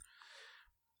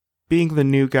being the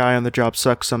new guy on the job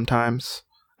sucks sometimes.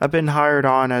 I've been hired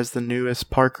on as the newest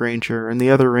park ranger, and the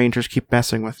other rangers keep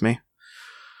messing with me.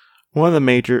 One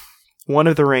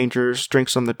of the rangers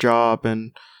drinks on the job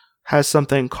and has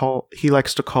something he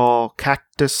likes to call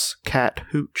cactus cat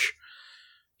hooch.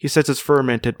 He says it's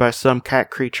fermented by some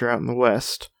cat creature out in the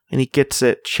west, and he gets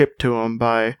it shipped to him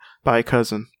by a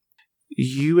cousin.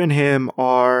 You and him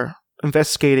are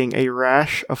investigating a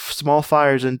rash of small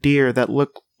fires and deer that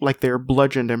look like they're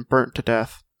bludgeoned and burnt to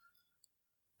death.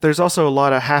 There's also a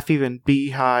lot of half-eaten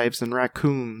beehives and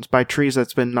raccoons by trees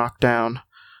that's been knocked down.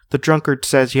 The drunkard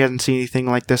says he hasn't seen anything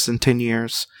like this in 10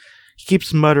 years. He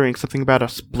keeps muttering something about a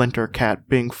splinter cat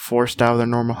being forced out of their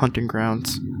normal hunting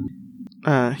grounds.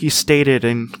 He stated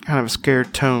in kind of a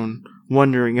scared tone,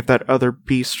 wondering if that other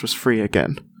beast was free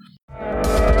again.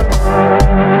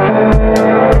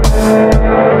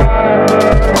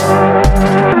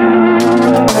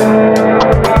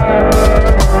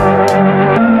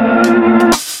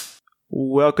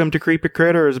 Welcome to Creepy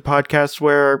Critters, a podcast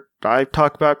where I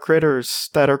talk about critters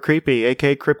that are creepy,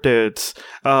 aka cryptids.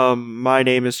 My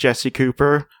name is Jesse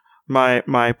Cooper.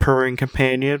 My purring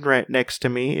companion right next to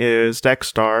me is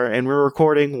Dexstar, and we're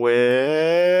recording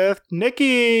with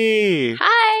Nikki!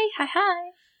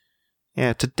 Hi!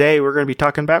 Yeah, today we're going to be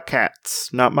talking about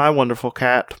cats. Not my wonderful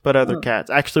cat, but other cats.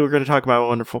 Actually, we're going to talk about my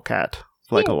wonderful cat.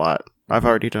 A lot. I've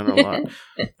already done a lot.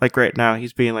 Like right now,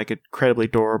 he's being incredibly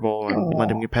adorable and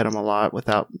letting me pet him a lot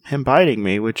without him biting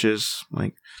me, which is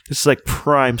this is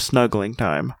prime snuggling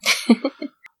time.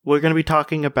 We're going to be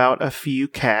talking about a few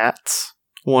cats.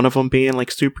 One of them being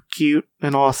super cute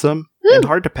and awesome and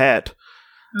hard to pet.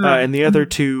 And the other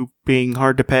two being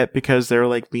hard to pet because they're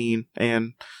mean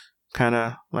and kind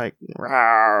of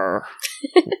rawr,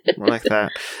 like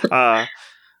that.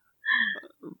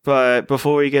 But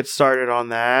before we get started on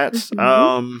that,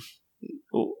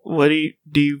 what do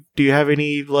you have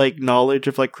any knowledge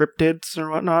of cryptids or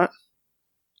whatnot?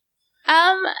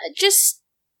 Just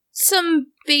some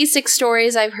basic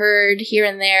stories I've heard here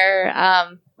and there.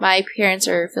 My parents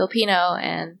are Filipino,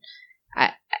 and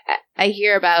I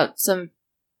hear about some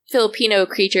Filipino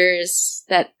creatures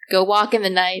that go walk in the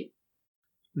night.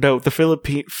 No, the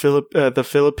Philippines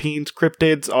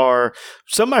cryptids are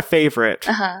some of my favorite.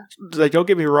 Don't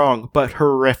get me wrong, but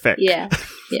horrific. Yeah.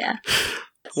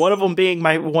 One of them being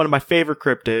one of my favorite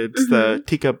cryptids, the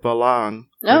Tika Balang,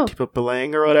 Tika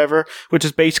Balang or whatever, which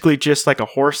is basically just like a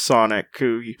horse Sonic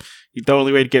who the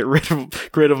only way to get rid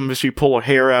of him is you pull a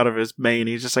hair out of his mane.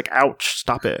 He's just ouch,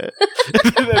 stop it.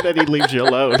 And then he leaves you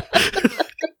alone.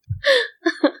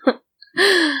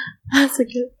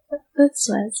 That's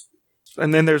nice.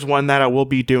 And then there's one that I will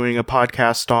be doing a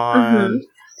podcast on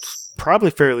probably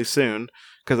fairly soon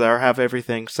because I have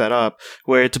everything set up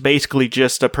where it's basically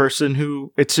just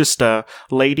it's just a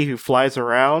lady who flies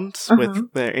around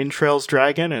with their entrails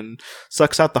dragon and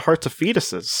sucks out the hearts of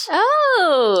fetuses.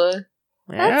 Oh,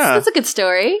 yeah. That's a good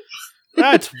story.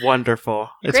 That's wonderful.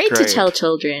 It's great to tell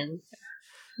children.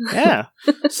 Yeah.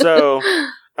 So,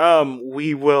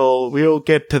 we'll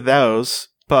get to those,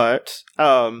 but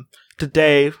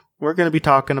today we're going to be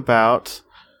talking about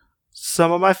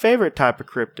some of my favorite type of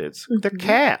cryptids. They're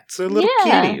cats. They're little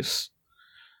kitties.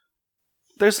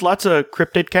 There's lots of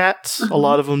cryptid cats. A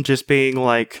lot of them just being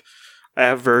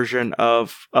a version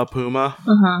of a puma.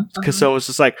 Because someone's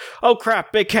just oh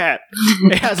crap, big cat.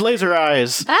 It has laser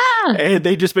eyes. And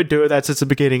they've just been doing that since the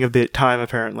beginning of the time,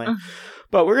 apparently.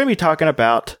 But we're going to be talking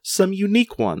about some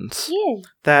unique ones. Yeah.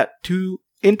 That do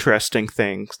interesting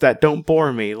things that don't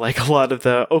bore me like a lot of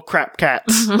the oh crap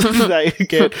cats that you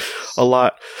get a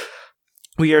lot.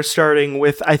 We are starting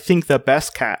with, I think, the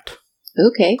best cat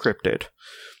cryptid,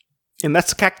 and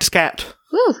that's the cactus cat.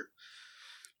 Woo!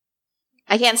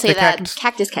 I can't say that.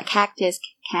 Cactus cat.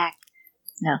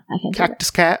 No, I can't. Cactus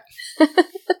cat.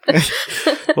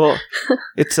 Well,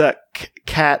 it's a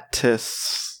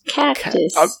cactus.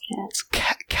 Cactus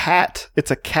cat.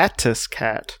 It's a cactus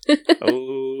cat.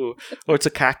 Oh, it's a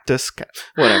cactus cat.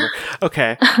 Whatever.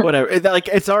 Okay, whatever.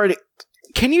 It's already.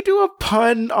 Can you do a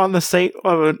pun on the same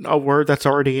a word that's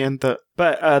already in the?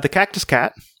 But the cactus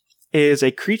cat is a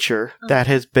creature that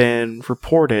has been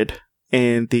reported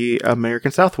in the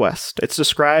American Southwest. It's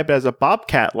described as a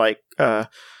bobcat-like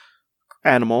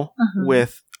animal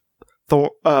with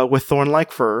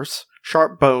thorn-like furs,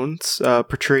 sharp bones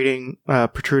protruding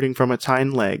from its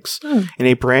hind legs, and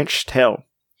a branched tail.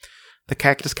 The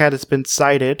cactus cat has been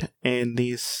sighted in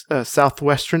the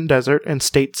southwestern desert in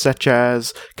states such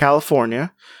as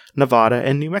California, Nevada,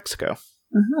 and New Mexico.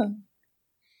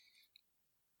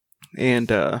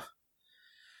 And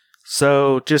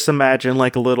So just imagine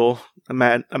like a little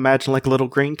green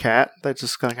cat that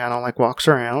just kind of like walks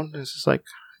around. It's just like,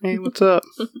 hey, what's up?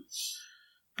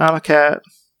 I'm a cat.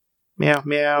 Meow,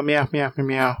 meow, meow, meow, meow,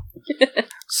 meow.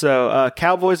 So,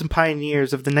 cowboys and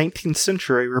pioneers of the 19th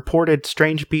century reported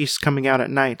strange beasts coming out at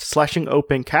night, slashing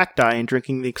open cacti and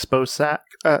drinking the exposed sap.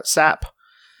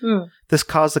 This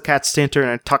caused the cats to enter an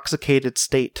intoxicated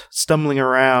state, stumbling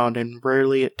around and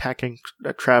rarely attacking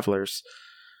travelers.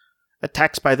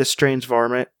 Attacks by this strange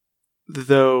varmint,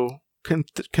 though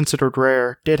considered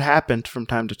rare, did happen from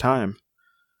time to time,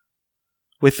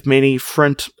 with many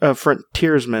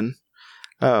frontiersmen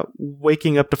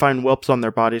waking up to find whelps on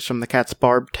their bodies from the cat's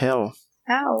barbed tail.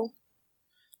 Ow.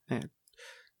 And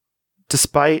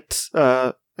despite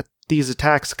these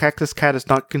attacks, the cactus cat is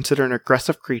not considered an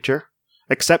aggressive creature,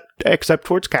 except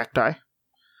towards cacti.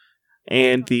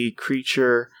 And the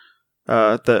creature,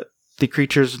 the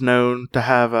creature's known to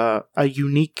have a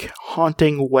unique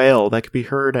haunting wail that can be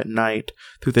heard at night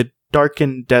through the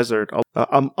darkened desert,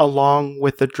 along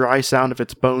with the dry sound of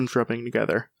its bones rubbing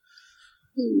together.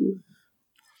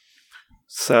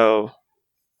 So,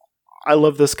 I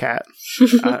love this cat.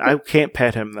 I can't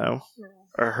pet him, though.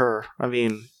 Or her. I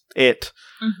mean, it.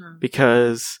 Mm-hmm.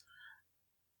 Because,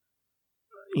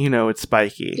 it's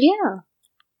spiky. Yeah.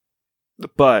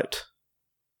 But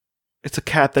it's a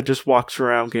cat that just walks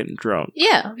around getting drunk.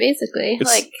 Yeah, basically.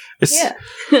 Yeah.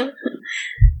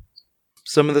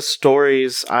 Some of the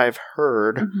stories I've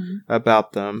heard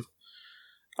about them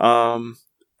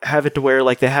have it to where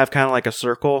like they have kind of like a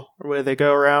circle where they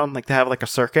go around, like they have like a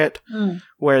circuit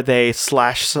where they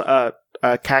slash a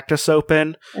cactus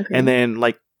open and then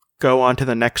like go on to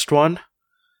the next one.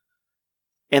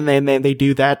 And then they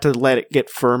do that to let it get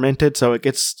fermented so it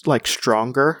gets like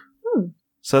stronger.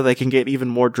 So they can get even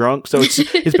more drunk. So it's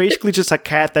basically just a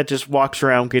cat that just walks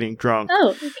around getting drunk.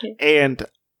 Oh, okay. And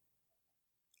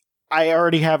I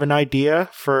already have an idea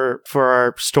for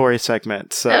our story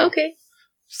segment. So okay.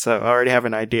 So I already have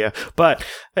an idea. But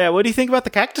yeah, what do you think about the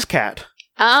cactus cat?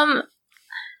 It's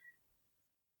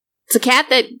a cat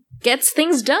that gets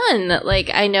things done. Like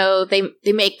I know they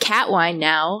make cat wine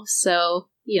now, so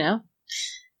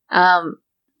Oh,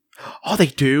 they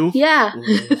do? Yeah.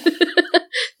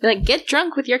 Like, get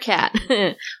drunk with your cat.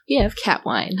 We have cat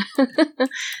wine.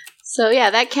 So,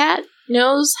 yeah, that cat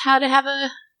knows how to have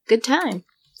a good time.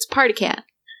 It's a party cat.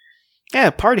 Yeah,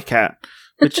 party cat.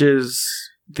 Which is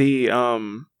the,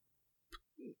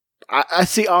 I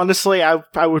see, honestly, I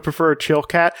would prefer a chill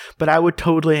cat, but I would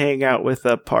totally hang out with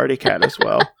a party cat as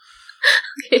well.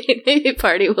 Okay, maybe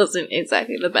party wasn't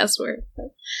exactly the best word.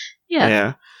 But yeah.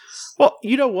 Yeah. Well,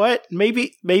 you know what?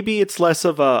 Maybe it's less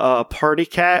of a party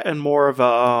cat and more of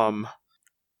a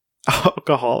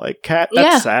alcoholic cat.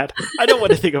 That's sad. I don't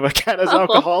want to think of a cat as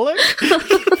alcoholic.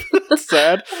 That's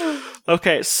sad.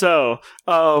 Okay, so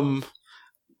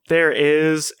there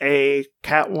is a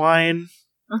cat wine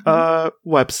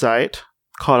website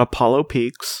called Apollo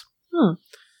Peaks.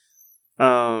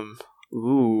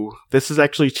 Ooh, this is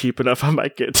actually cheap enough. I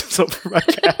might get some for my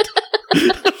cat.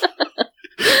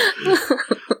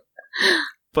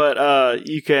 But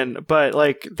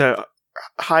like the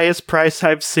highest price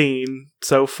I've seen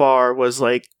so far was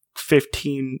like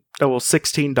 $16.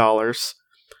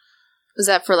 Was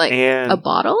that for like a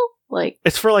bottle? Like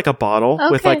it's for like a bottle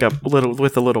with like a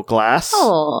little glass.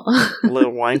 Oh. A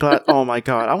little wine glass. Oh my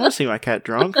god, I want to see my cat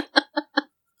drunk.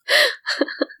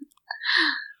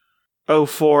 Oh,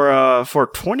 for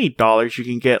 $20 you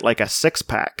can get like a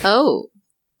 6-pack. Oh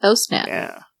snap.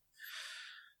 Yeah.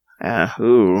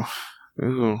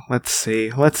 Ooh, let's see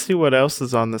what else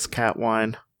is on this cat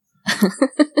wine.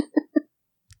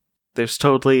 There's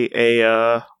totally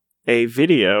a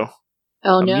video.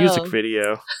 Oh a no. music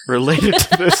video related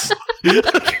to this.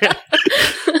 Okay.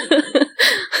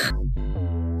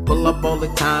 Pull up all the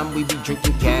time, we be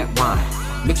drinking cat wine.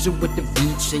 Mix it with the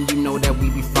beach and you know that we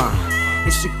be fine.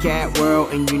 It's a cat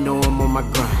world and you know I'm on my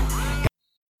grind.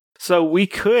 So we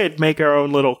could make our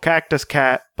own little cactus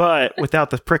cat, but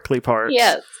without the prickly parts.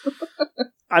 Yes.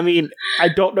 I mean, I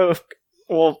don't know if...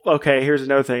 Well, okay, here's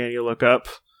another thing I need to look up.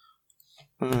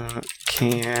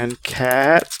 Can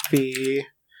cats be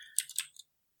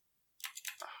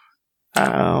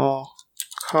alcoholics?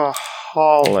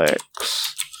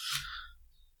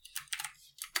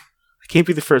 I can't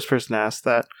be the first person to ask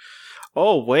that.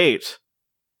 Oh, wait.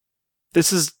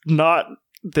 This is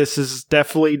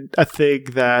definitely a thing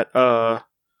that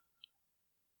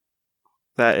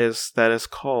has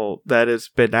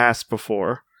been asked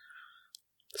before.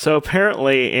 So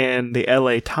apparently in the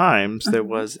LA Times there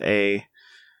was a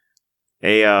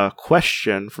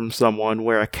question from someone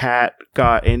where a cat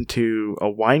got into a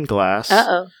wine glass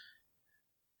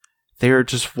they're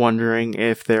just wondering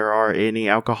if there are any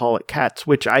alcoholic cats,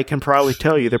 which I can probably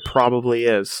tell you there probably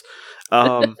is.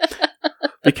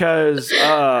 Because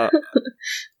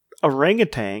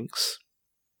orangutans,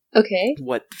 Okay.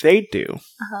 what they do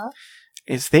Uh-huh.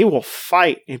 is they will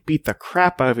fight and beat the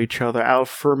crap out of each other out of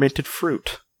fermented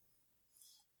fruit,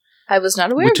 I was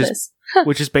not aware Which of is- this.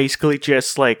 which is basically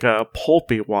just like a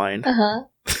pulpy wine. Uh-huh.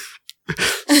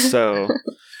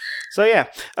 So yeah,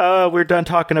 we're done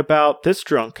talking about this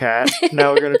drunk cat.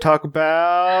 Now we're going to talk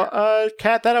about a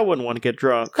cat that I wouldn't want to get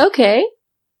drunk. Okay.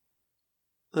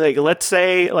 Like, let's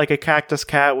say, like, a cactus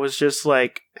cat was just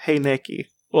like, hey, Nikki.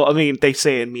 Well, I mean, they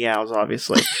say in meows,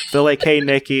 obviously. They're like, hey,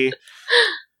 Nikki,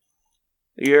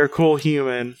 you're a cool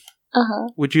human. Uh-huh.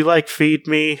 Would you, like, feed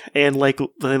me and, wake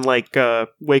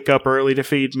up early to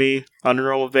feed me on a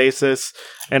normal basis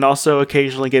and also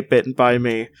occasionally get bitten by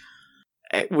me?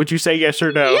 Would you say yes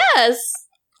or no? Yes.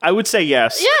 I would say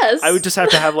yes. Yes. I would just have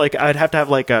to have, like, I'd have to have,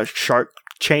 like, a shark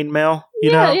chainmail, you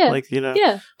Yeah, know? yeah. Like, you know?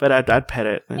 Yeah. But I'd pet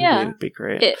it and Yeah. it'd be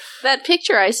great. That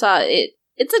picture I saw,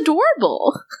 it's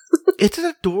adorable. It's an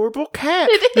adorable cat.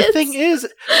 It The is. thing is,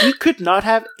 you could not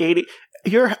have 80.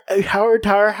 Your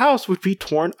entire house would be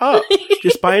torn up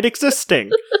just by it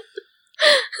existing.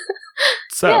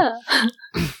 So, Yeah.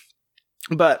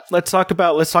 but let's talk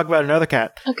about another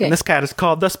cat. Okay. And this cat is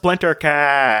called the Splinter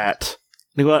Cat.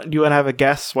 Do you want to have a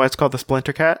guess why it's called the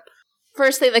Splinter Cat?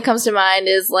 First thing that comes to mind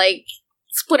is like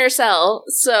Splinter Cell.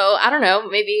 So I don't know.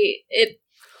 Maybe it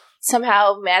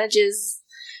somehow manages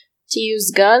to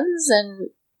use guns and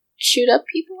shoot up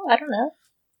people. I don't know.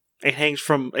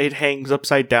 It hangs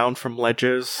upside down from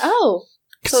ledges. Oh,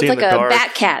 so See it's in like the a dark.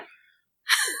 bat cat.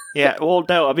 Yeah, well,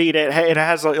 no, I mean it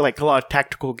has like a lot of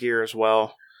tactical gear as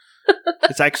well.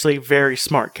 It's actually a very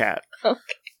smart cat. Okay.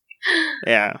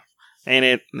 Yeah,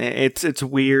 and it's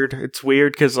weird. It's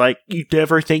weird because like you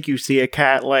never think you see a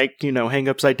cat like hang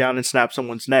upside down and snap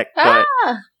someone's neck, but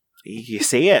Ah, you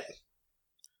see it.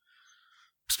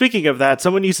 Speaking of that,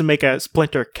 someone needs to make a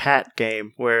Splinter Cat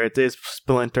game where there is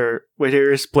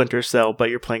Splinter Cell, but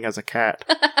you're playing as a cat,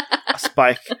 a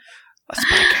spy cat.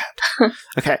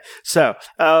 Okay, so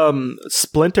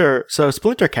Splinter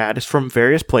Cat is from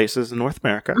various places in North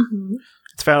America. mhm.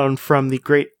 It's found from the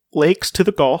Great Lakes to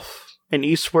the Gulf and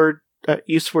eastward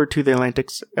to the Atlantic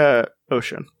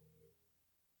Ocean.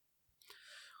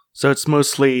 So it's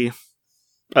mostly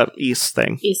east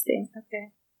thing. Easting.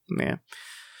 Okay. Yeah.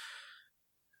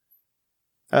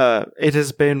 It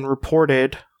has been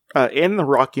reported in the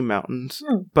Rocky Mountains,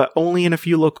 but only in a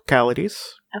few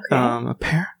localities.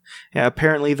 Okay.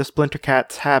 Apparently the Splinter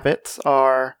Cat's habits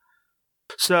are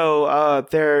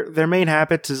their main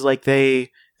habits is like they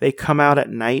come out at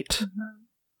night,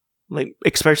 like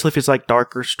especially if it's like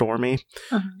dark or stormy,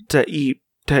 to eat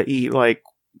like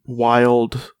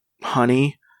wild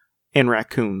honey and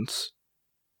raccoons.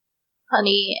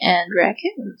 Honey and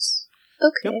raccoons.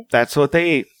 Okay. Yep, that's what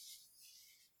they eat.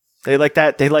 They like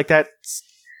that. They like that.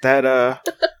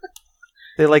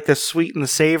 They like the sweet and the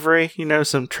savory.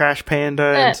 Some trash panda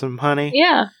and some honey.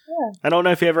 Yeah. I don't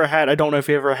know if you ever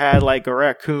had like a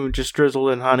raccoon just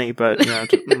drizzled in honey, but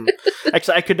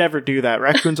actually, I could never do that.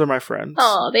 Raccoons are my friends.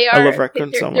 Oh, they are. I love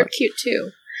raccoons so They're much. cute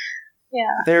too. Yeah.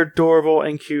 They're adorable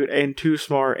and cute and too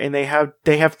smart, and they have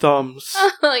thumbs.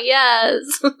 Oh, yes.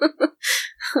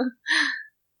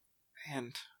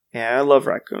 And yeah, I love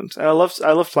raccoons, and I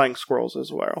love flying squirrels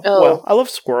as well. Oh. Well, I love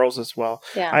squirrels as well.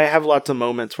 Yeah. I have lots of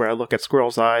moments where I look at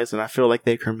squirrels' eyes and I feel like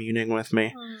they're communing with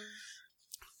me.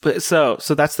 But so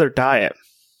that's their diet.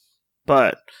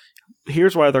 But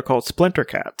here's why they're called Splinter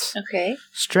Cats. Okay.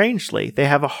 Strangely, they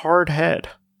have a hard head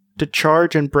to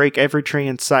charge and break every tree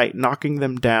in sight, knocking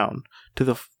them down to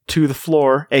the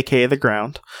floor, aka the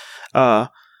ground,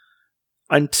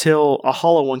 until a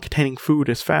hollow one containing food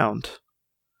is found.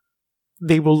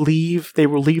 They will leave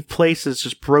places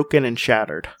just broken and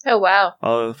shattered. Oh, wow.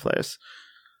 All over the place.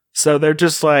 So they're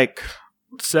just like,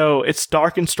 so it's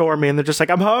dark and stormy, and they're just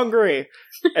like, I'm hungry.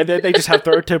 And then they just have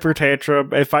throw a temper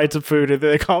tantrum and find some food, and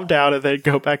then they calm down and then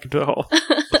go back into the hole.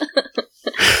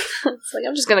 It's like,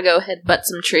 I'm just gonna go headbutt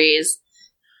some trees.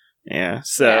 Yeah.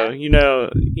 So Yeah.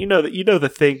 the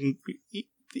thing.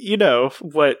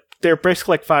 What they're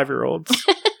basically like 5-year-olds.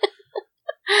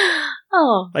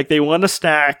 Oh. Like they want a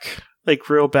snack, like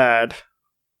real bad,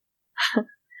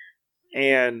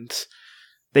 and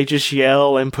they just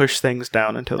yell and push things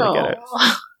down until they get it.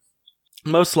 Oh.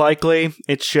 Most likely,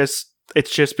 it's just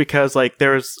because like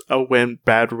there's a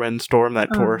bad windstorm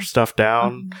that tore stuff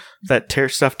down, that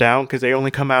tears stuff down because they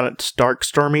only come out at dark,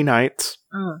 stormy nights.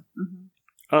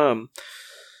 But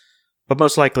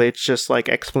most likely it's just like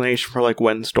explanation for like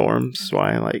windstorms,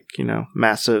 why like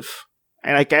massive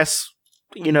And I guess,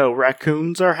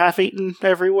 raccoons are half-eaten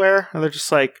everywhere. And they're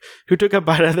just like, who took a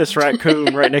bite of this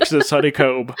raccoon right next to this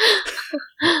honeycomb?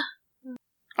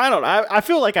 I don't know. I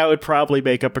feel like I would probably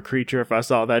make up a creature if I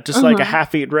saw that. Just like a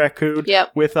half-eaten raccoon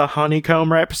with a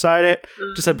honeycomb right beside it.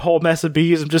 Just a whole mess of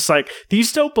bees. I'm just like,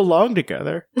 these don't belong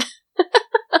together.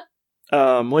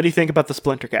 What do you think about the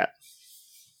Splinter Cat?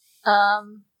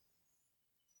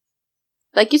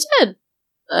 Like you said,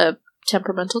 a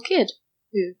temperamental kid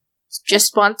who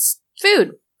just wants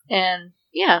food. And,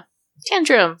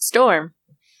 tantrum, storm.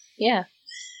 Yeah.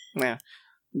 Yeah.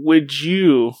 Would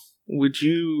you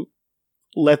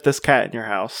let this cat in your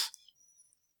house?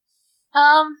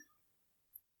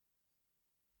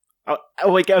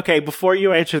 Okay, before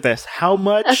you answer this, how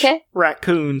much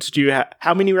raccoons do you have?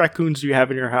 How many raccoons do you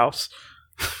have in your house?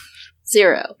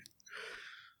 0.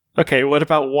 Okay, what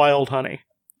about wild honey?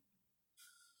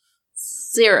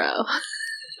 0.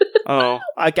 Oh,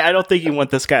 I don't think you want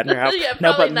this cat in your house. Yeah,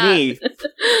 no, but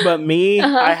not. me,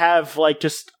 I have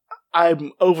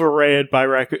I'm overrated by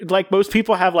raccoon. Like most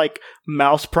people have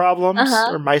mouse problems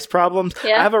or mice problems.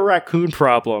 Yeah. I have a raccoon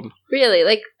problem. Really,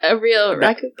 like a real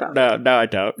raccoon problem? No, I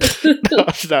don't.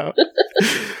 No.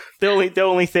 The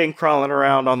only thing crawling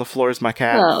around on the floor is my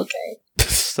cat. Oh, okay.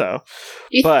 So,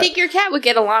 you think your cat would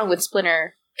get along with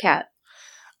Splinter Cat?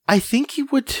 I think he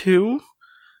would too.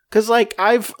 Cause my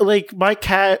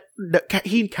cat,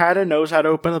 he kind of knows how to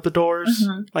open up the doors,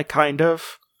 kind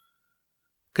of.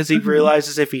 Cause he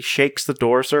realizes if he shakes the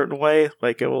door a certain way,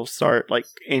 it will start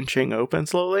inching open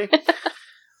slowly.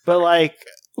 but I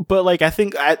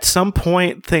think at some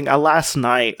point, last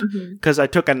night, cause I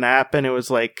took a nap and it was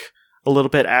a little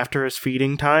bit after his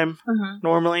feeding time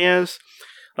normally is.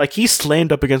 He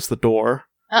slammed up against the door,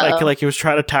 like he was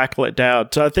trying to tackle it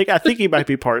down. So I think he might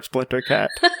be part Splinter Cat.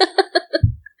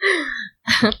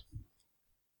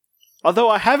 Although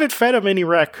I haven't fed him any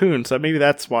raccoons, so maybe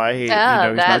that's why he's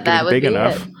not getting big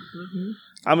enough.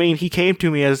 I mean, he came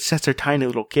to me as just a tiny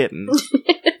little kitten,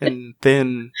 and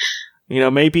then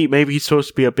maybe he's supposed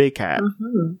to be a big cat,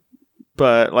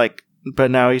 but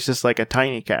now he's just a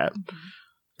tiny cat.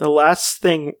 The last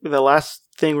thing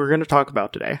we're going to talk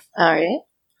about today, all right,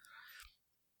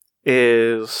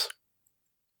 is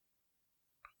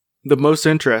the most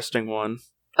interesting one.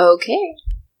 Okay.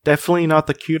 Definitely not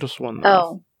the cutest one,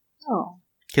 though. Oh.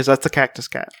 Because that's the cactus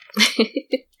cat.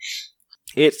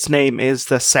 Its name is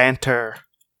the Santer.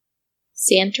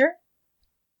 Santer?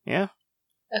 Yeah.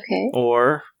 Okay.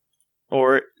 Or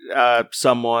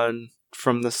someone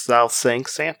from the South saying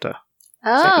Santa.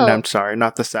 Oh. I'm sorry,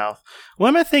 not the South. What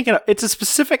am I thinking of? It's a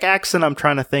specific accent I'm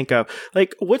trying to think of.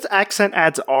 What accent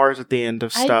adds R's at the end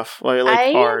of stuff?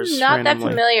 I R's am not randomly. that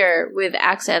familiar with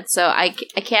accents, so I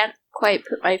can't quite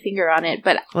put my finger on it,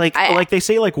 but they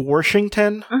say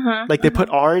Washington, they put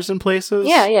R's in places.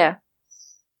 Yeah.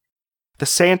 The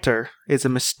Santer is a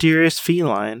mysterious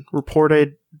feline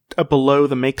reported below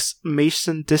the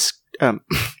Mason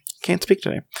can't speak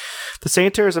today. The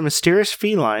Santer is a mysterious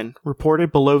feline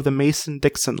reported below the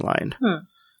Mason-Dixon line,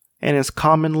 and is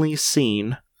commonly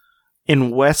seen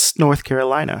in West North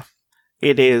Carolina.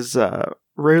 It is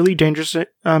rarely dangerous to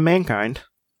mankind,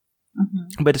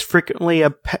 but is frequently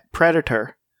a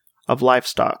predator of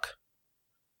livestock.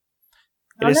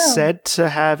 It is said to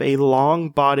have a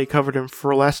long body covered in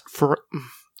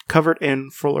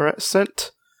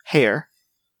fluorescent hair.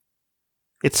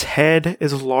 Its head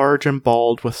is large and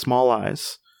bald with small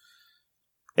eyes.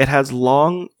 It has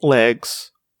long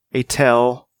legs, a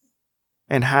tail,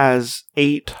 and has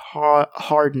 8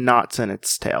 hard knots in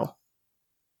its tail.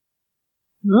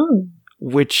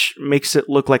 Which makes it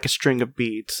look like a string of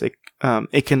beads. It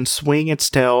can swing its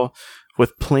tail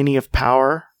with plenty of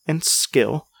power and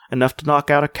skill, enough to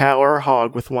knock out a cow or a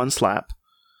hog with one slap.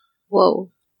 Whoa.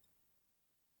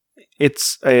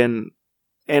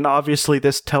 And obviously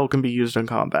this tail can be used in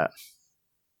combat.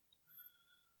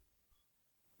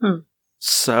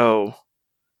 So,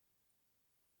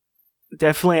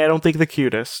 definitely I don't think the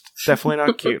cutest. Definitely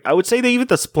not cute. I would say that even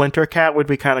the Splinter Cat would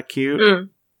be kind of cute.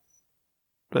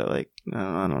 But I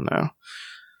don't know.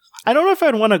 I don't know if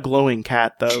I'd want a glowing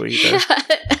cat though either.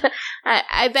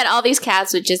 I bet all these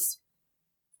cats would just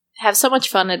have so much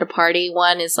fun at a party.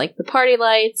 One is the party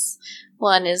lights,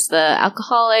 one is the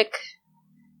alcoholic,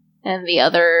 and the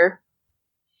other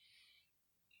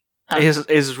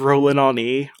is rolling on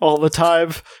E all the time.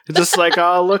 It's just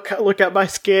oh, look at my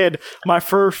skin. My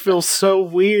fur feels so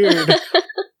weird.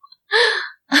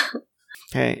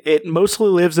 Okay, it mostly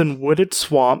lives in wooded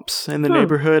swamps in the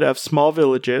neighborhood of small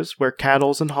villages where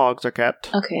cattle and hogs are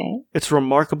kept. Okay. It's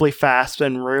remarkably fast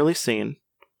and rarely seen.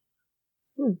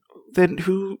 Then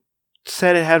who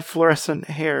said it had fluorescent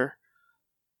hair?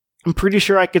 I'm pretty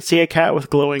sure I could see a cat with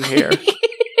glowing hair.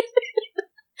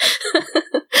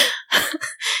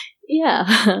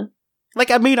 Yeah.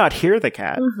 Like, I may not hear the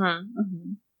cat,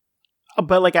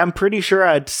 but, like, I'm pretty sure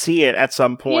I'd see it at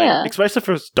some point. Yeah. Especially if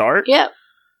it's dark. Yep.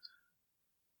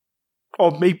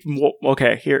 Oh, maybe,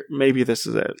 okay, here, maybe this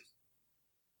is it.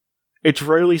 It's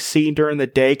rarely seen during the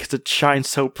day because it shines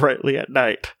so brightly at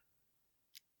night.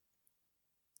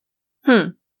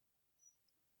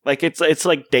 Like, it's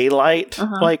like daylight,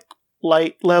 like,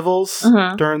 light levels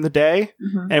during the day.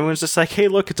 And everyone's just like, hey,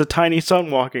 look, it's a tiny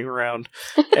sun walking around.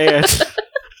 And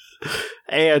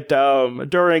and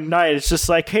during night, it's just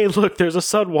like, hey, look, there's a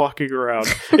sun walking around.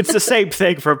 It's the same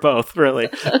thing for both, really.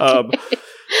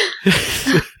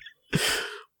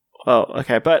 Well,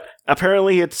 okay, but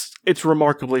apparently it's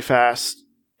remarkably fast,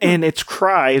 and its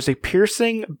cry is a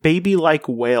piercing, baby-like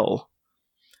wail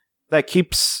that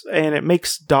it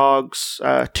makes dogs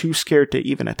too scared to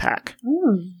even attack.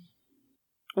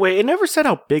 Wait, it never said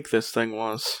how big this thing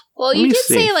was. Well, you did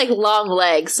say, like, long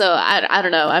legs, so I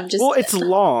don't know, I'm just... Well, it's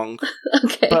long.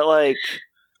 Okay.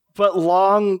 But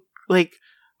long, like,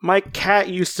 my cat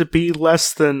used to be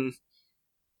less than,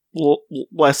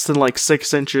 like,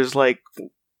 6 inches, like,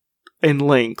 in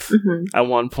length at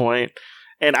one point.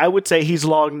 And I would say he's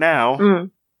long now,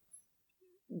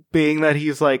 being that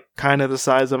he's, like, kind of the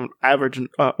size of an average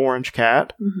orange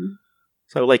cat.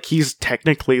 So, like, he's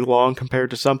technically long compared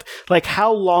to something. Like,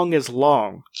 how long is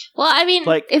long? Well, I mean,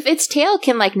 like, if its tail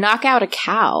can, like, knock out a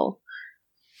cow.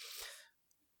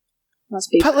 Must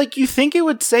be. But, like, you think it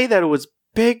would say that it was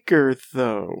bigger,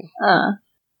 though.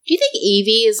 Do you think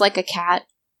Eevee is like a cat?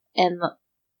 And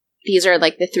these are,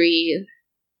 like, the 3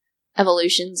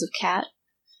 evolutions of cat?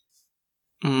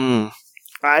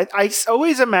 I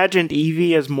always imagined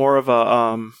Eevee as more of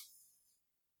a,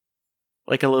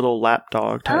 like a little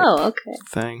lapdog type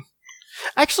thing.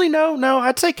 Actually, no,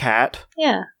 I'd say cat.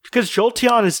 Yeah. Because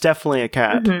Jolteon is definitely a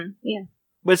cat. Yeah.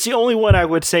 But it's the only one I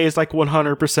would say is like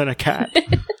 100% a cat.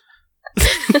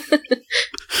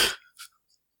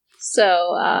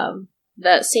 So,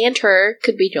 the Sandtur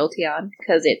could be Jolteon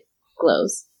because it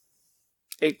glows.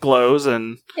 It glows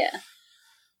and... Yeah.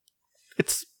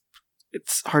 It's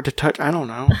hard to touch. I don't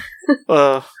know.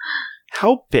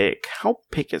 How big? How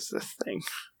big is this thing?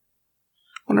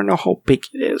 I want to know how big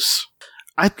it is.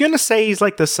 I'm gonna say he's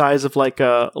like the size of like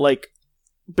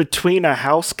between a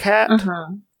house cat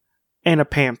and a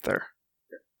panther.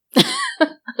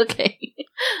 Okay.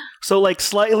 So like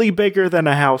slightly bigger than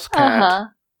a house cat.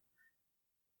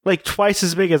 Like twice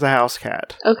as big as a house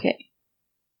cat. Okay.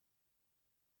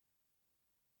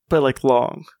 But like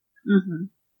long.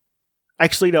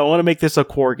 Actually, no, I want to make this a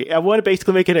corgi. I want to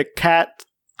basically make it a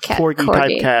corgi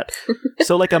type cat.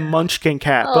 So like a munchkin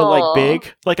cat, but like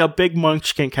big. Like a big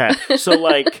munchkin cat. So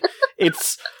like it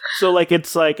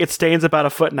stands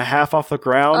about 1.5 feet off the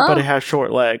ground, but it has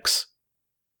short legs.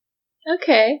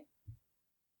 Okay.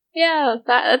 Yeah,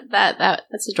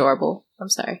 that's adorable. I'm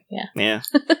sorry. Yeah. Yeah.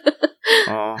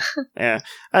 Oh, yeah.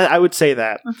 I would say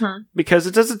that because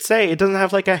it doesn't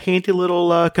have like a handy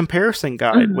little comparison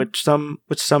guide, which some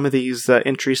of these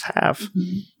entries have.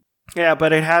 Yeah,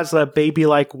 but it has a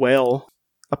baby-like wail,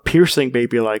 a piercing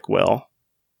baby-like wail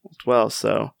as well.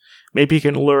 So maybe you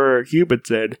can lure humans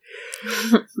in.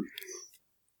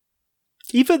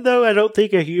 Even though I don't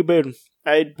think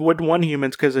I wouldn't want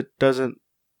humans because it doesn't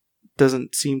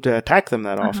seem to attack them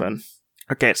that often.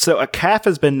 Okay, so a calf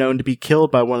has been known to be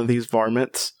killed by one of these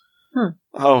varmints.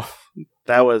 Oh,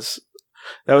 that was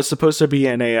supposed to be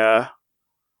in a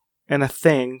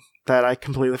thing that I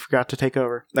completely forgot to take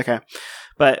over. Okay,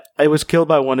 but it was killed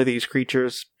by one of these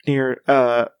creatures near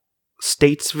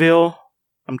Statesville.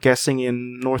 I'm guessing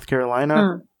in North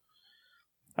Carolina.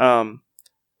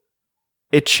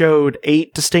 It showed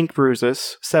 8 distinct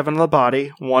bruises, 7 on the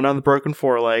body, 1 on the broken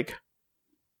foreleg.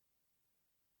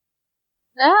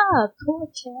 Ah, poor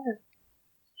cat.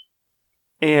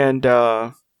 And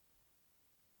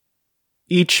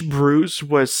each bruise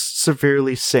was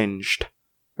severely singed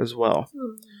as well.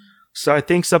 So I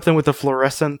think something with the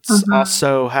fluorescence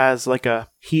also has like a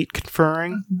heat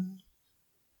conferring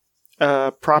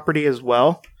property as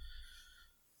well.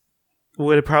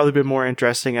 Would have probably been more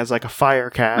interesting as like a fire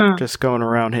cat just going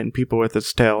around hitting people with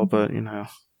its tail, but you know.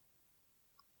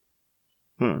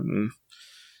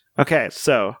 Okay,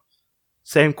 so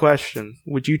same question.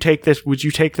 Would you take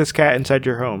this cat inside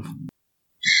your home?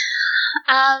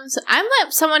 So I'm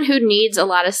like someone who needs a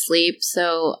lot of sleep,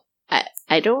 so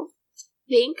I don't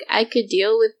think I could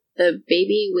deal with the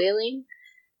baby wailing.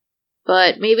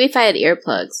 But maybe if I had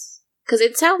earplugs, because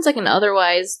it sounds like an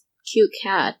otherwise cute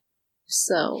cat.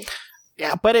 So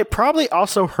Yeah, but it probably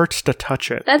also hurts to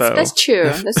touch it. That's true.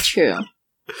 That's true.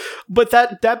 But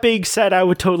that being said, I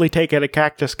would totally take in a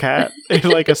cactus cat in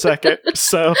like a second.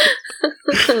 So,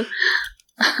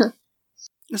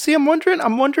 see, I'm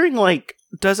wondering, like,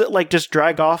 does it like just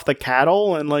drag off the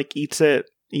cattle and like eat it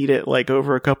like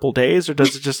over a couple days, or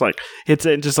does it just like hits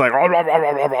it and just like? I don't know the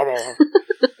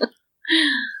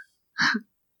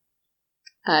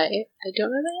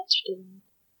answer to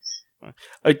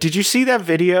that. Did you see that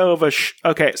video of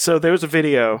okay, so there was a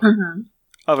video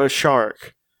of a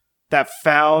shark that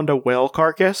found a whale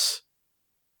carcass.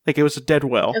 Like, it was a dead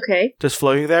whale. Okay. Just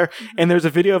floating there. And there's a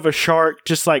video of a shark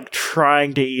just, like,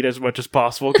 trying to eat as much as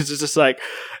possible. Because it's just, like...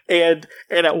 And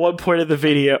at one point of the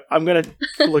video... I'm going to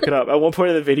look it up. At one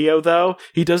point of the video, though,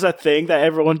 he does that thing that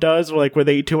everyone does, like, where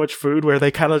they eat too much food, where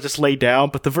they kind of just lay down.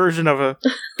 But the version of a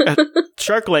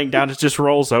shark laying down, it just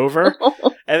rolls over.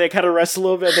 And they kind of rests a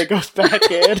little bit, and then goes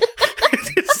back in.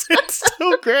 It's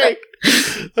so great.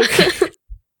 Okay.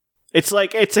 It's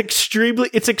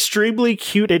extremely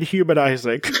cute and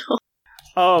humanizing.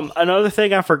 Another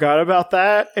thing I forgot about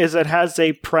that is it has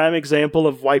a prime example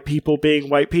of white people being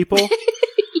white people.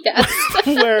 Yes.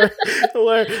 where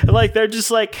like they're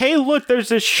just like, hey, look, there's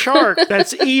this shark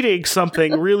that's eating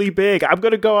something really big. I'm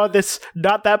gonna go on this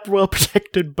not that well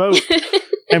protected boat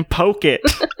and poke it.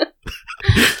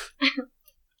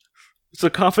 It's a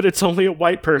confidence only a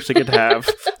white person can have.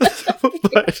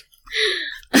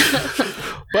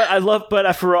 But I love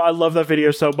that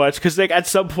video so much because like at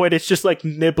some point it's just like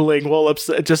nibbling while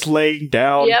upset, just laying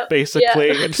down basically.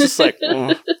 Yeah. It's just like,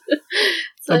 oh,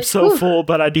 I'm so full,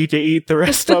 but I need to eat the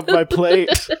rest of my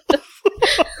plate.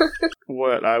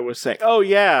 What I was saying? Oh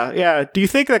yeah. Do you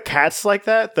think the cat's like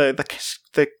that? The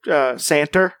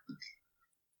Santer?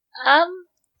 I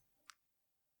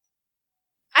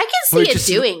can see it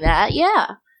doing that. Yeah.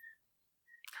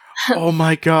 Oh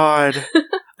my god.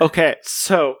 Okay,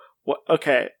 so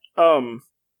okay. I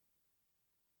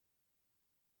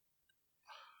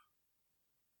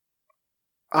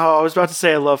was about to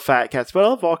say I love fat cats, but I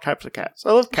love all types of cats.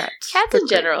 I love cats. Cats in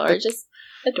general are just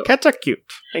adorable. Cats are cute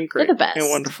and great. They're the best. And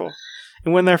wonderful.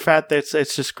 And when they're fat, it's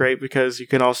just great because you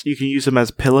can use them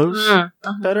as pillows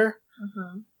better.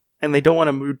 And they don't want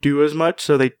to do as much,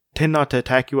 so they tend not to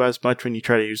attack you as much when you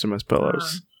try to use them as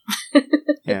pillows.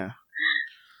 Yeah.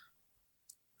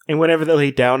 And whenever they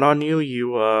lay down on you,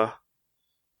 you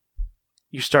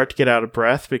start to get out of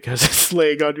breath because it's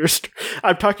laying on your...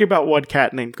 I'm talking about one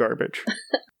cat named Garbage.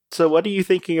 So what are you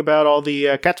thinking about all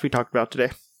the cats we talked about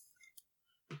today?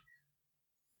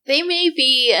 They may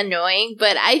be annoying,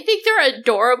 but I think they're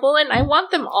adorable and I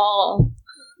want them all.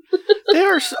 They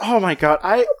are... Oh my god.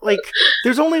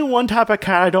 There's only one type of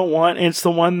cat I don't want, and it's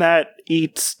the one that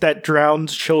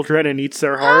drowns children and eats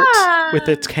their hearts with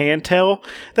its hand tail.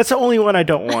 That's the only one I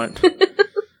don't want.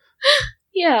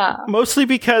 Yeah. Mostly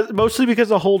because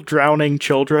the whole drowning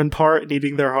children part and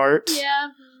eating their hearts. Yeah.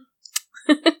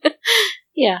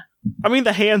 Yeah. I mean,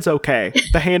 the hand's okay.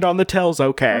 The hand on the tail's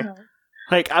okay.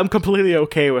 Like, I'm completely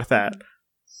okay with that.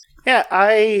 Yeah,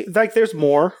 there's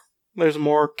more. There's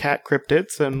more cat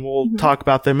cryptids, and we'll talk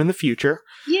about them in the future.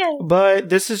 Yeah. But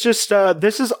this is just,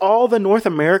 this is all the North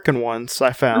American ones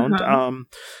I found.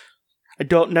 I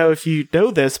don't know if you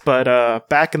know this, but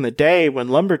back in the day when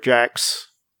lumberjacks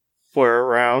were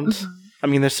around, I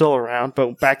mean, they're still around,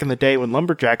 but back in the day when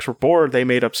lumberjacks were bored, they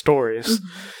made up stories.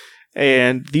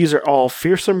 And these are all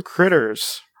fearsome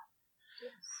critters.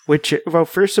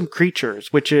 Fearsome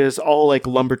creatures, which is all like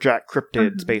lumberjack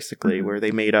cryptids, basically, where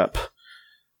they made up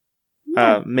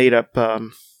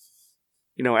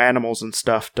animals and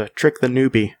stuff to trick the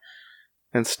newbie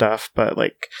and stuff. But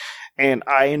and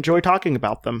I enjoy talking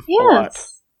about them a lot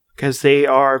because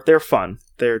they're fun.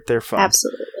 They're fun.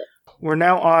 Absolutely. We're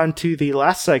now on to the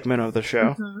last segment of the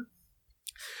show,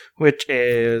 which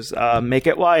is Make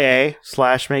It YA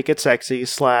 / Make It Sexy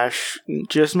 /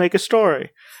 Just Make a Story,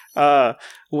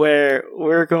 where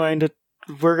we're going to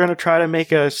try to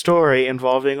make a story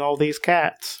involving all these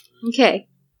cats. Okay.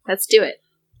 Let's do it.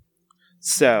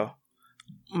 So,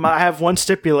 I have one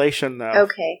stipulation, though.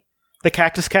 Okay. The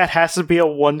cactus cat has to be a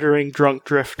wandering drunk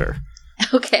drifter.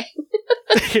 Okay.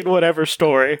 In whatever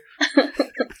story.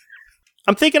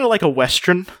 I'm thinking of like a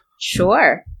Western.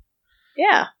 Sure.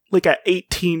 Yeah. Like a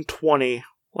 1820,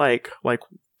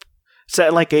 set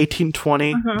in like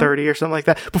 1820, 30 or something like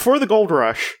that. Before the Gold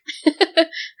Rush.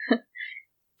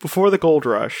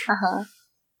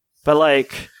 But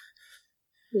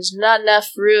there's not enough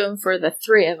room for the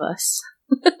three of us.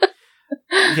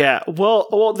 Yeah,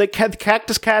 well, the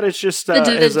cactus cat is just the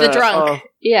drunk.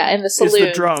 In the saloon. Is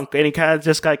the drunk, and he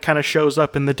kind of shows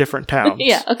up in the different towns.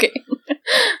 Yeah, okay.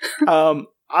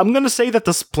 I'm gonna say that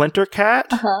the Splinter Cat.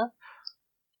 Uh-huh.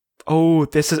 Oh,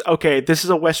 this is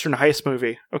a Western heist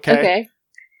movie. Okay.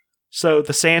 So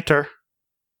the Santer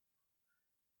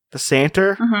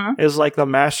is like the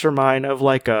mastermind of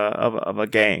like a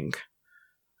gang,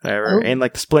 whatever, and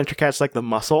like the Splinter Cat's like the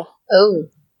muscle. Oh,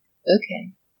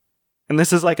 okay. And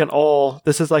this is like an all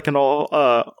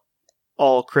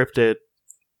cryptid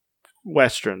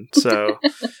Western. So,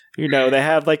 they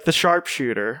have like the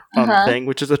sharpshooter on the thing,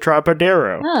 which is a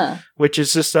Trabadero, which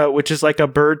is like a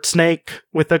bird snake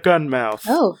with a gun mouth.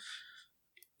 Oh.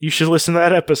 You should listen to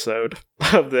that episode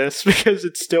of this because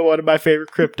it's still one of my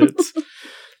favorite cryptids.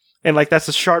 And like that's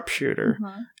a sharpshooter.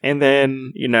 And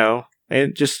then,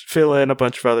 and just fill in a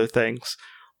bunch of other things.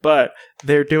 But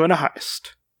they're doing a heist.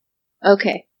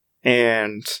 Okay.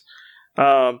 And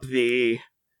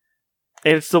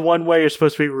it's the one way you're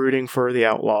supposed to be rooting for the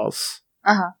outlaws.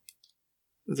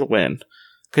 It's a win.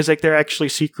 Because like they're actually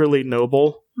secretly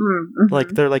noble. Like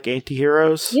they're like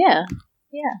anti-heroes.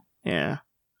 Yeah.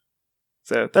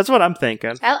 So that's what I'm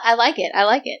thinking. I like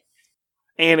it.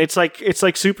 And it's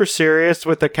like super serious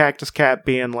with the Cactus Cat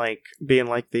being like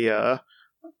the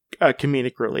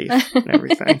comedic relief and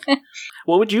everything.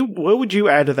 What would you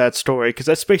add to that story? Because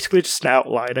that's basically just an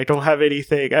outline. I don't have any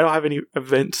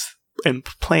events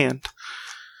planned.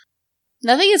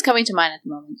 Nothing is coming to mind at the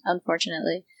moment,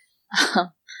 unfortunately.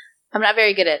 I'm not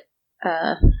very good at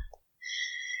a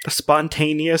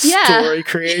spontaneous story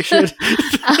creation.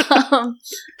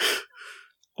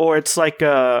 Or it's like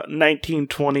a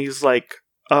 1920s like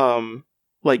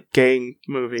gang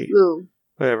movie. Ooh.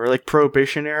 Whatever, like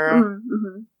Prohibition era.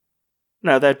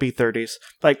 No, that'd be 30s.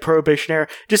 Like Prohibition era.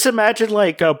 Just imagine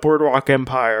like a Boardwalk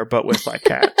Empire, but with like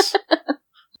cats.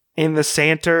 In the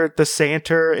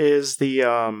Santer is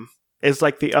is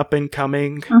like the up and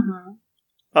coming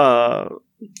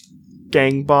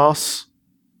gang boss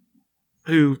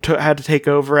who had to take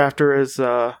over after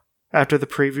the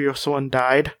previous one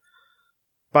died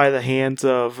by the hands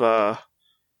of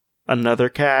another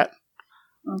cat.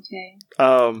 Okay.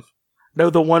 No,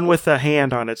 the one with the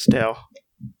hand on its tail.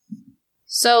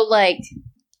 So, like,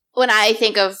 when I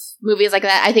think of movies like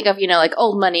that, I think of, like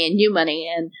Old Money and New Money,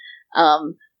 and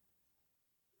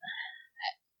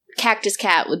Cactus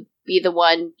Cat would be the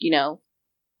one,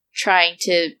 trying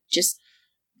to just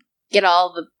get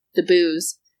all the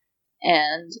booze.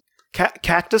 And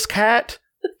Cactus Cat?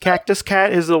 Cactus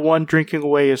Cat is the one drinking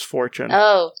away his fortune.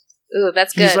 Oh, ooh,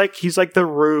 that's good. He's like the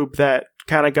rube that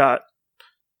kind of got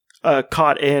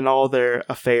caught in all their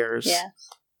affairs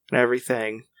and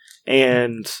everything,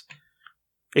 and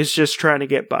is just trying to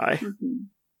get by.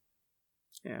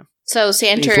 Yeah. So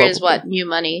Santer is what, New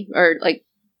Money, or like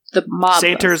the mob?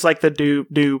 Santer is like the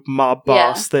new mob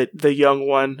boss, the young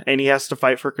one, and he has to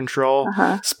fight for control.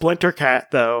 Splinter Cat,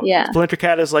 though, Splinter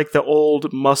Cat is like the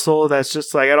old muscle that's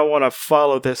just like, I don't want to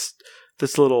follow this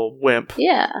little wimp,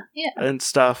 and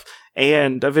stuff.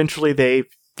 And eventually they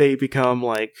become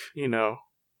like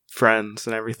friends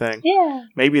and everything. Yeah,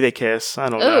 maybe they kiss. I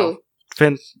don't know.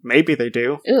 Maybe they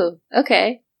do. Ooh,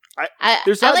 okay. I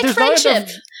like friendship.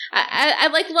 I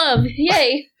like love.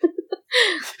 Yay.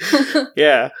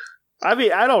 Yeah. I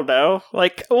mean, I don't know.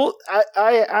 Like, well,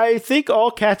 I think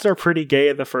all cats are pretty gay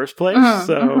in the first place.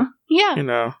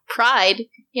 Yeah. Pride.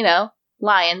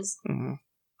 Lions.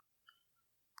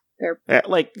 They're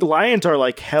like lions are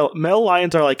like male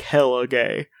lions are like hella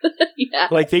gay. Yeah.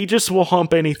 Like they just will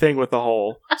hump anything with a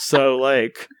hole. So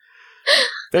like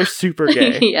they're super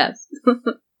gay. Yes.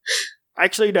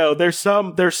 Actually, no. There's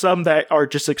some that are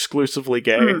just exclusively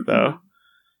gay though.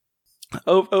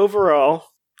 Overall,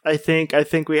 I think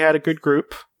we had a good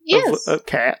group of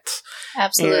cats.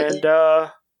 Absolutely. And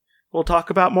we'll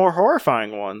talk about more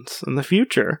horrifying ones in the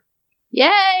future.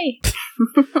 Yay!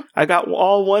 I got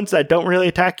all ones that don't really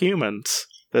attack humans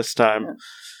this time.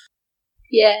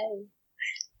 Yay.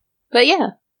 But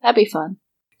yeah, that'd be fun.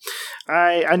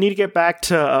 I need to get back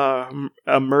to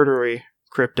murdery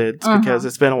cryptids because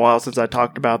it's been a while since I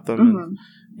talked about them.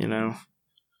 And,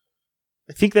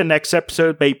 I think the next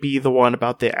episode may be the one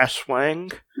about the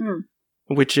Ashwang,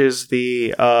 which is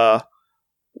the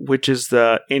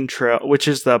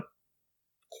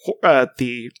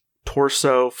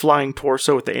torso, flying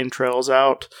torso with the entrails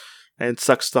out, and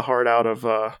sucks the heart out of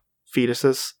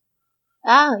fetuses.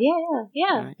 Oh,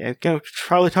 yeah. Yeah, we'll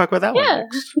probably talk about that one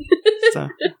next. So,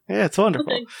 yeah, it's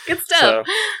wonderful. Good stuff.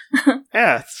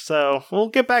 So we'll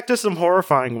get back to some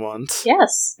horrifying ones.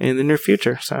 Yes. In the near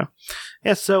future. So,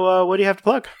 so what do you have to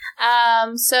plug?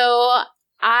 So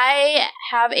I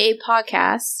have a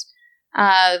podcast.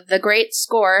 The Great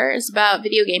Score is about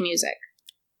video game music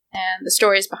and the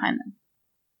stories behind them.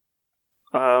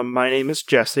 My name is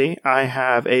Jesse. I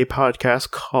have a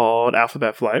podcast called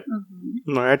Alphabet Flight,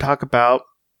 where I talk about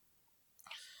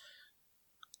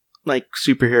like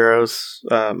superheroes,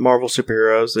 Marvel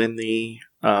superheroes in the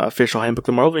official handbook of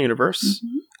the Marvel Universe,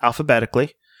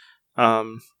 alphabetically.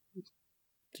 You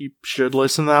should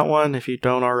listen to that one if you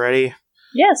don't already.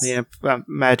 Yes. Yeah, I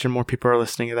imagine more people are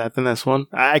listening to that than this one.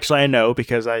 I know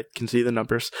because I can see the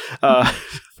numbers.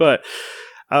 But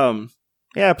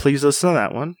yeah, please listen to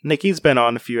that one. Nikki's been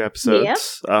on a few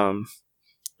episodes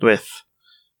with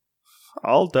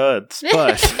all duds,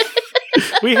 but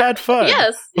we had fun.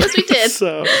 Yes, we did.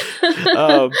 So,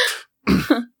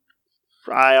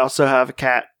 I also have a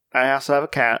cat.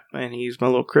 And he's my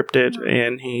little cryptid,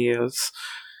 and he's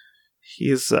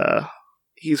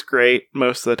great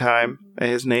most of the time.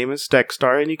 His name is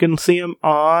Dexstar, and you can see him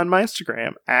on my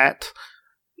Instagram at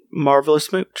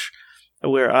Marvelous Mooch,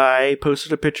 where I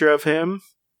posted a picture of him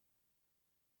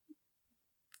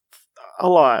a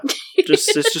lot.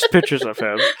 It's just pictures of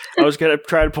him. I was gonna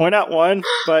try to point out one,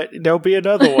 but there'll be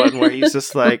another one where he's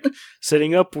just like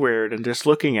sitting up weird and just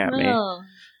looking at me,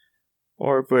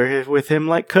 or with him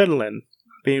like cuddling,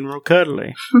 being real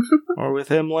cuddly, or with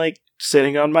him like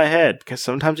sitting on my head, because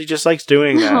sometimes he just likes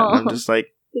doing that. And I'm just like,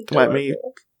 let me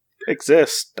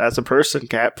exist as a person,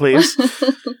 cat, please.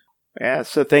 Yeah,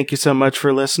 so thank you so much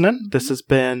for listening. This has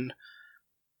been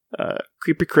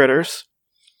Creepy Critters,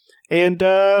 and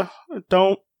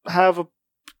don't have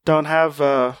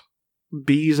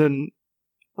bees and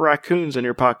raccoons in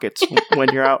your pockets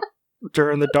when you're out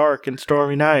during the dark and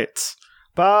stormy nights.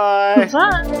 Bye.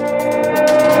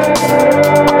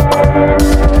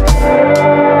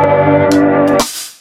 Bye.